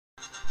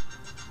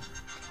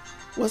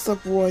What's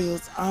up,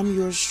 Royals? I'm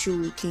yours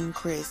truly, King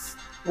Chris.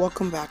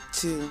 Welcome back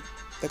to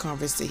the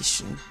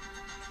conversation.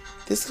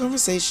 This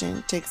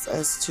conversation takes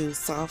us to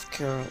South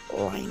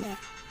Carolina.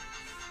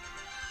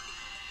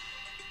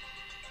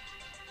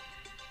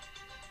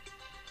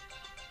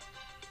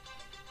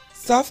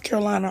 South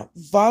Carolina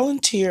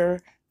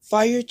volunteer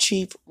fire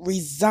chief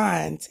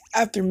resigns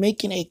after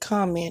making a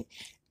comment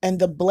and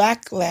the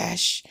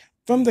backlash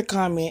from the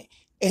comment,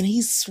 and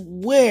he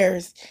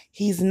swears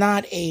he's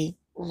not a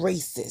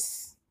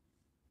racist.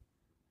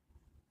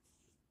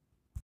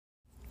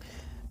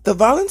 The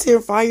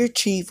volunteer fire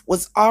chief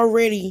was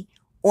already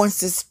on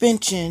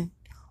suspension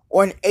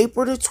on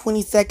April the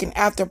 22nd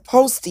after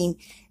posting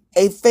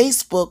a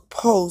Facebook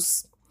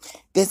post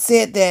that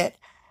said that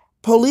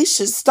police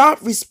should stop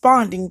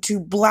responding to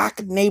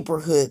black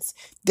neighborhoods,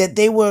 that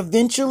they will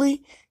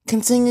eventually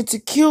continue to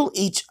kill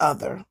each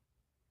other.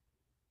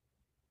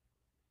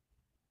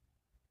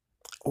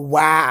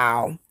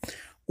 Wow.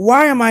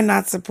 Why am I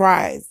not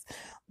surprised?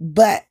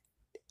 But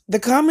the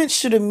comment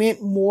should have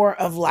meant more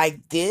of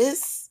like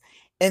this,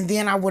 and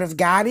then I would have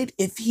got it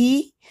if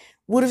he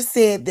would have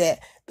said that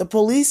the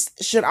police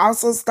should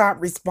also stop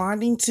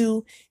responding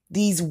to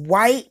these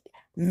white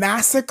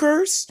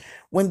massacres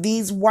when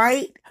these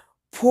white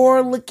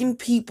poor looking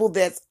people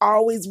that's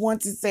always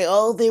want to say,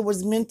 oh, they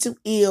was mental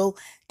ill,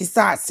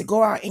 decides to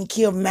go out and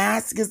kill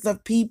masses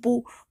of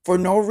people for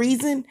no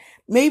reason.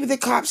 Maybe the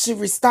cops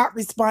should stop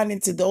responding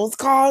to those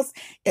calls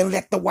and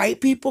let the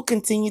white people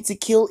continue to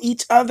kill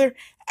each other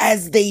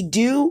as they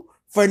do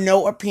for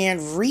no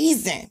apparent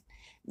reason.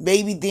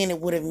 Maybe then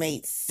it would have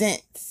made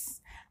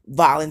sense.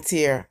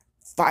 Volunteer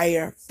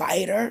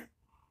firefighter.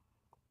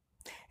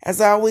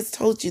 As I always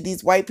told you,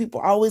 these white people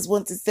always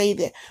want to say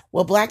that,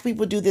 well, black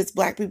people do this,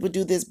 black people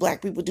do this,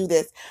 black people do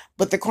this.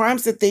 But the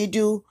crimes that they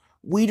do,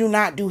 we do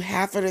not do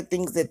half of the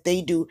things that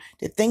they do.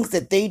 The things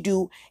that they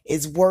do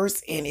is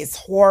worse and it's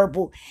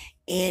horrible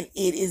and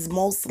it is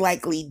most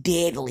likely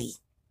deadly.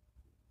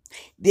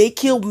 They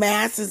kill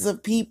masses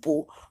of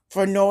people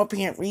for no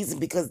apparent reason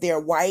because they're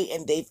white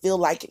and they feel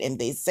like it and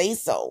they say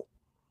so.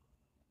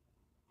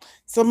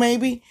 So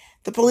maybe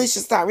the police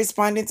should start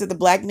responding to the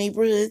black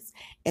neighborhoods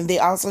and they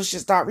also should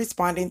start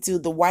responding to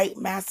the white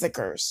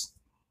massacres.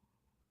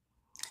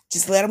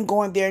 Just let them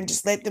go in there and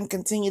just let them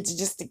continue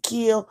to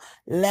kill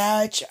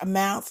large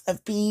amounts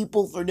of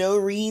people for no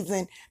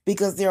reason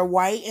because they're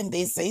white and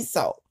they say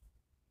so.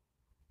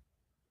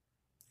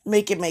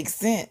 Make it make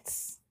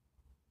sense.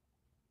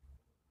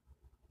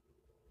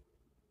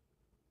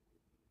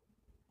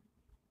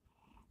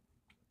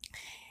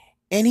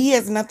 And he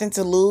has nothing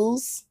to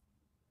lose.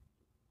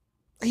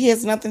 He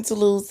has nothing to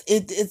lose.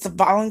 It's a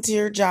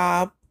volunteer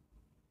job.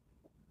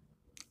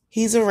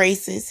 He's a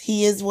racist.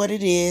 He is what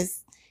it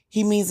is.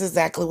 He means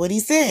exactly what he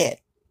said.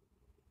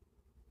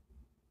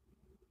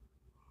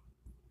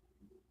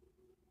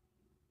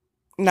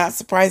 Not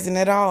surprising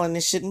at all, and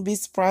it shouldn't be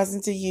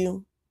surprising to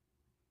you.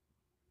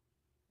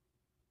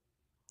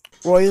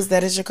 Royals,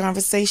 that is your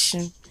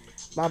conversation.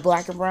 My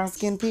black and brown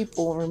skinned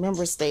people,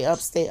 remember, stay up,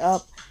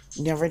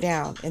 never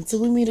down.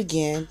 Until we meet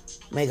again,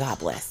 may God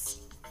bless.